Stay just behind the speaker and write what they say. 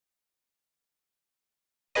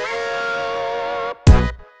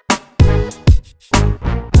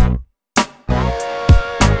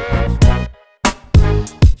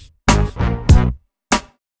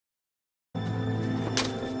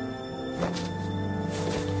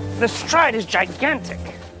The stride is gigantic.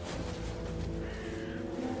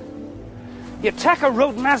 The attacker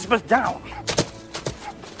rode Nazbeth down,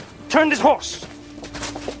 turned his horse,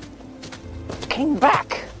 came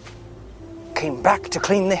back to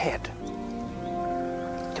clean the head.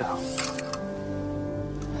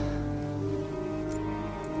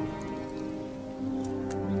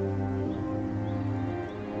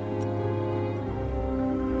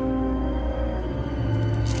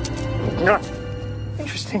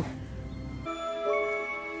 Interesting.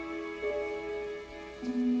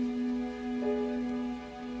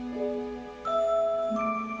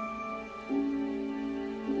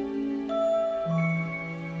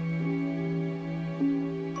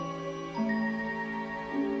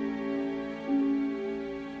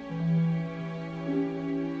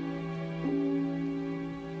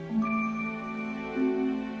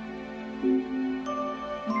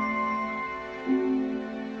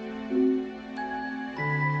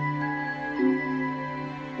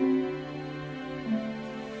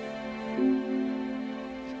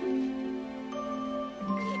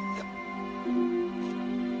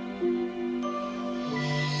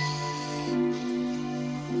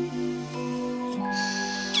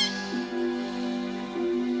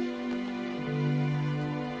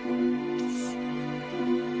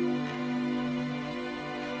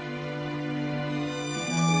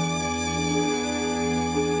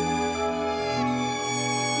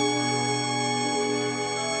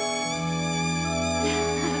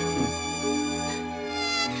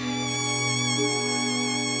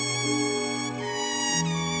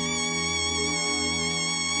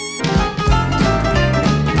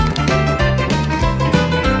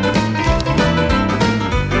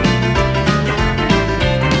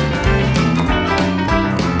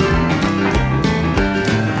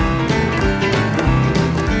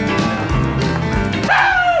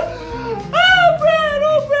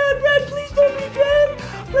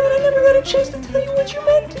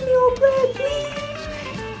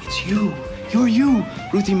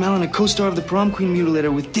 Ruthie Mellon, a co-star of The Prom Queen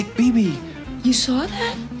Mutilator with Dick Beebe. You saw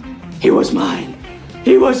that? He was mine.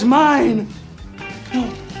 He was mine.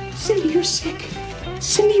 No, Cindy, you're sick.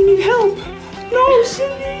 Cindy, you need help. No,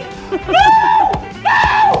 Cindy. No!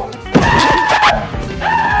 No!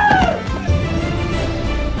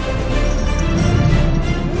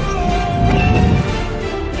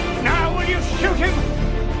 Now will you shoot him?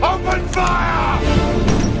 Open fire!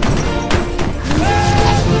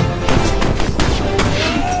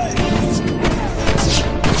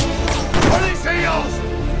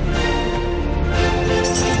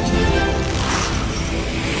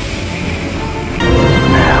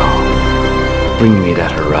 Bring me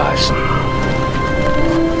that horizon.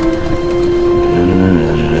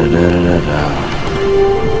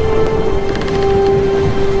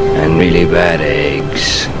 And really bad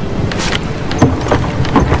eggs.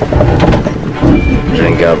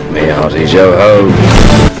 Drink up, me hearty Joe-ho.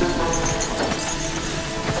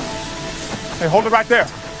 Hey, hold it right there.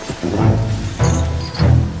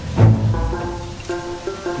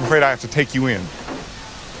 I'm afraid I have to take you in.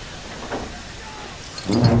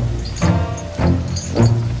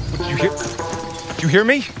 You hear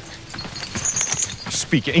me? You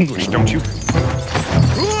speak English, don't you?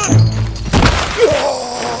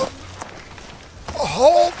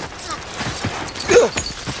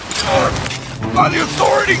 By the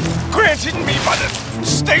authority granted me by the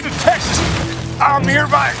state of Texas, I'm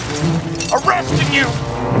hereby arresting you.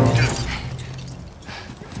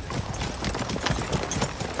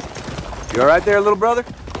 You all right there, little brother?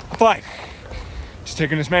 Fine. Just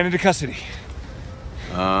taking this man into custody.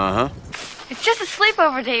 Uh-huh. It's just a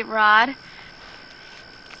sleepover date, Rod.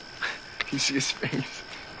 You see his face?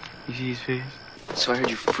 You see his face? So I heard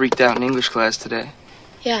you freaked out in English class today.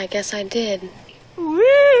 Yeah, I guess I did.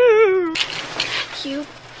 Woo! You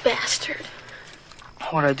bastard.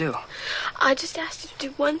 What'd I do? I just asked you to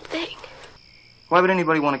do one thing. Why would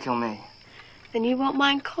anybody want to kill me? Then you won't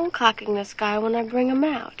mind cold-cocking this guy when I bring him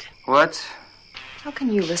out. What? How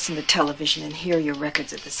can you listen to television and hear your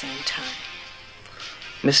records at the same time?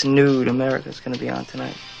 Miss Nude America's gonna be on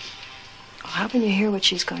tonight. Well, how can you hear what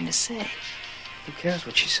she's going to say? Who cares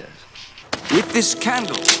what she says? With this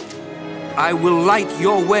candle, I will light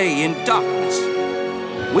your way in darkness.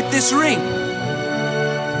 With this ring,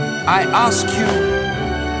 I ask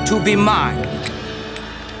you to be mine.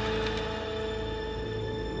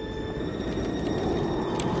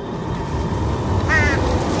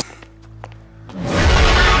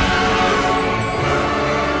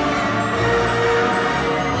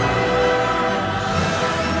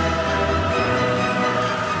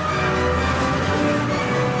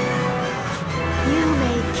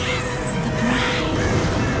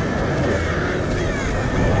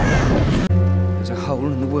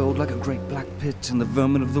 pit, and the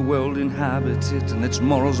vermin of the world inhabit it, and its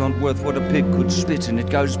morals aren't worth what a pig could spit, and it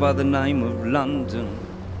goes by the name of London.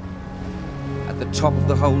 At the top of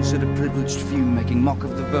the hole sit a privileged few, making mock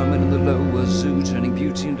of the vermin in the lower zoo, turning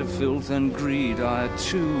beauty into filth and greed. I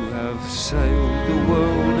too have sailed the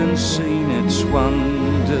world and seen its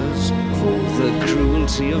wonders, for the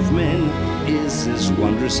cruelty of men is as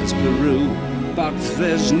wondrous as Peru. But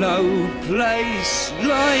there's no place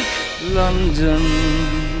like London.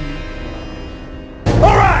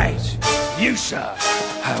 All right, you sir,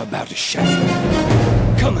 how about a shave?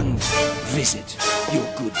 Come and visit your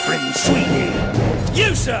good friend Sweeney.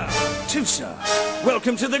 You sir, too sir,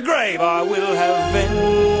 welcome to the grave. I will have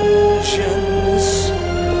vengeance.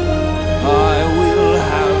 I will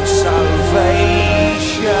have salvation.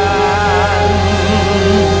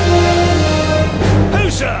 Who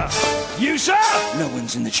sir? You, sir? No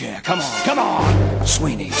one's in the chair. Come on, come on.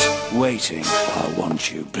 Sweeney's waiting. I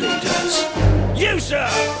want you, bleeders. You, sir?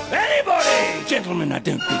 Anybody? Gentlemen, now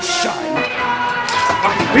don't be shy.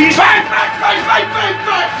 Please! Back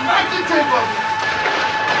the table!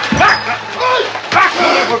 Back,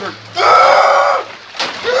 motherfucker!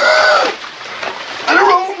 I don't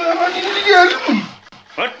know, man. I need to get him.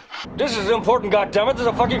 What? This is important, goddammit. This is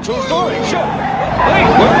a fucking true story. Shut up. Wait,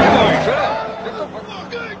 where are you going? Shut up.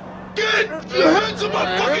 Get your hands on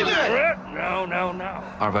my fucking head! No.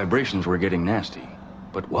 Our vibrations were getting nasty.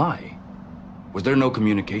 But why? Was there no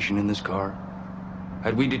communication in this car?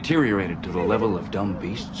 Had we deteriorated to the level of dumb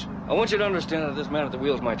beasts? I want you to understand that this man at the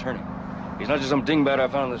wheel is my attorney. He's not just some dingbat I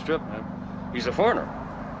found on the strip, man. He's a foreigner.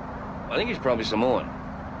 I think he's probably Samoan.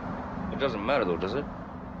 It doesn't matter, though, does it?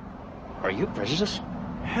 Are you prejudiced?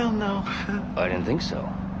 Hell no. I didn't think so.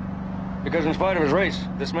 Because in spite of his race,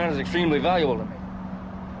 this man is extremely valuable to me.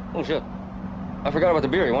 Oh, shit. I forgot about the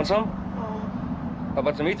beer. You want some? Oh. How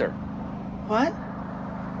about some ether? What?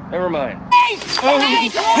 Never mind. Oh,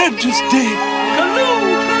 I'm just dead.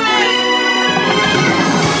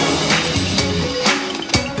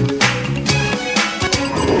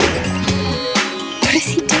 What is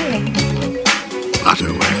he doing? I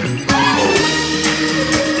don't know.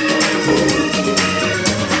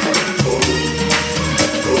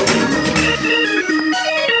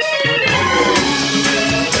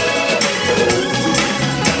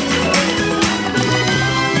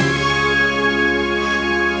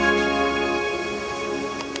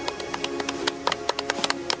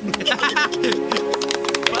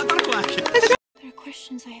 There are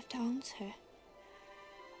questions I have to answer.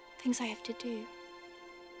 Things I have to do.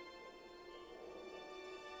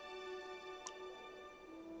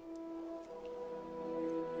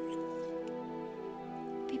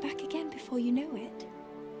 Be back again before you know it.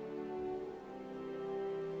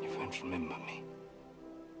 You won't remember me.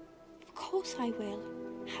 Of course I will.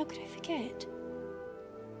 How could I forget?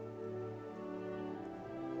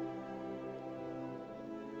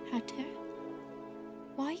 Hunter,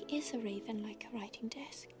 why is a raven like a writing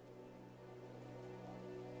desk?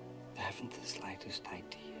 I haven't the slightest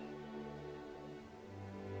idea.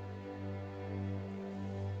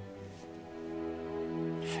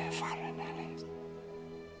 Fair fare, Alice.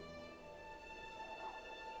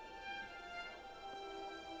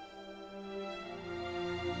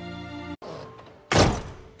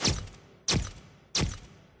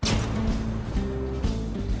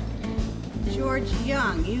 George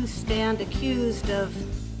Young, you stand accused of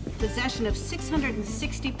possession of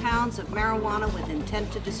 660 pounds of marijuana with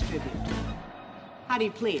intent to distribute. How do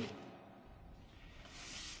you plead?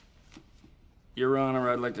 Your Honor,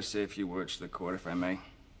 I'd like to say a few words to the court, if I may.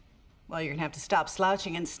 Well, you're gonna have to stop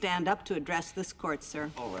slouching and stand up to address this court,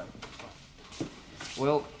 sir. All right.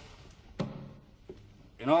 Well,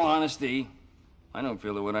 in all honesty, I don't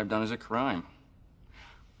feel that what I've done is a crime.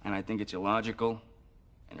 And I think it's illogical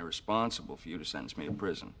and irresponsible for you to sentence me to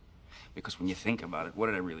prison. Because when you think about it, what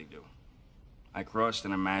did I really do? I crossed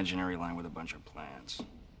an imaginary line with a bunch of plans.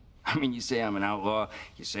 I mean, you say I'm an outlaw,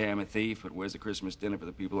 you say I'm a thief, but where's the Christmas dinner for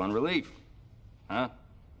the people on relief? Huh?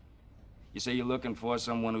 You say you're looking for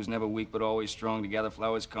someone who's never weak but always strong, to gather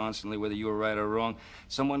flowers constantly, whether you were right or wrong.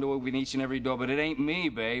 Someone to open each and every door, but it ain't me,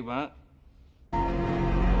 babe, huh?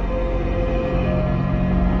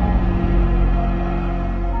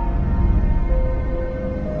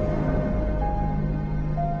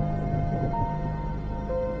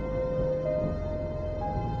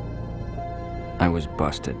 I was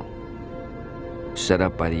busted. Set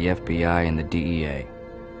up by the FBI and the DEA.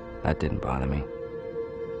 That didn't bother me.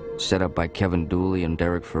 Set up by Kevin Dooley and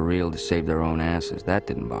Derek Ferreel to save their own asses. That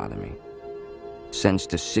didn't bother me. Sentenced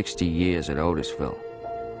to 60 years at Otisville.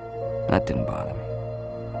 That didn't bother me.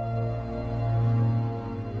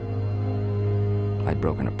 I'd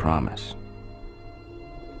broken a promise.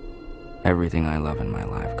 everything I love in my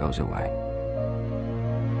life goes away.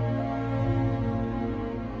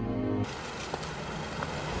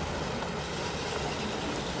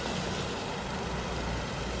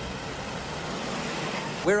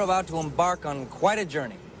 We're about to embark on quite a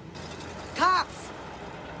journey. Cops!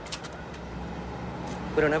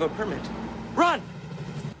 We don't have a permit. Run!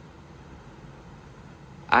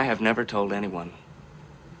 I have never told anyone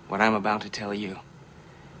what I'm about to tell you,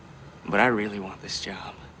 but I really want this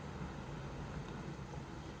job.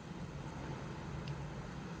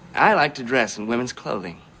 I like to dress in women's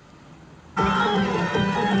clothing.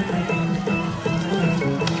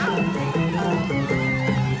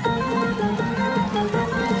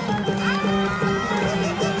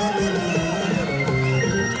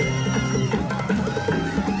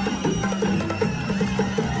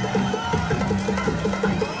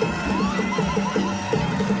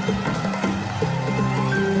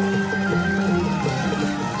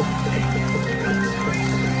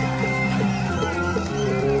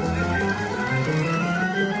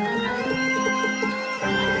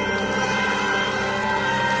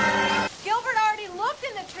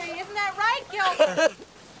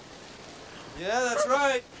 Yeah, that's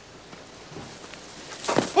right.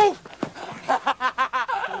 Oh!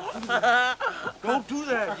 Don't do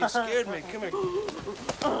that. You scared me. Come here. Go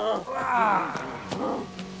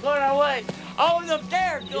that way. I was up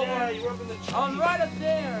there, Gilbert. Yeah, you were up in the tree. I was right up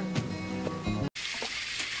there.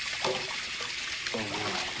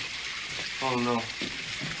 Oh, no.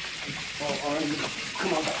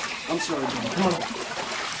 Come on. I'm sorry, John. Come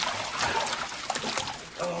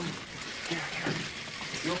on. Here.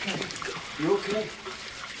 You okay? You okay?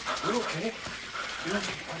 You okay? You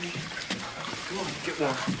okay, buddy? Come on, get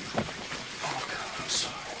warm. Oh, God, I'm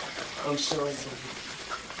sorry. I'm sorry, buddy.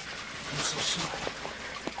 I'm so sorry.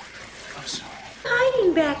 I'm sorry.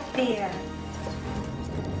 Hiding back there.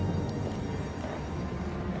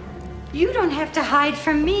 You don't have to hide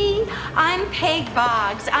from me. I'm Peg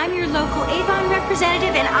Boggs. I'm your local Avon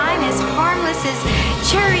representative, and I'm as harmless as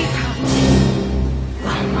cherry pie.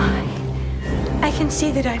 Oh, my. I can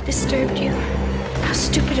see that I've disturbed you. How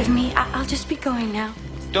stupid of me. I'll just be going now.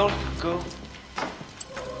 Don't go.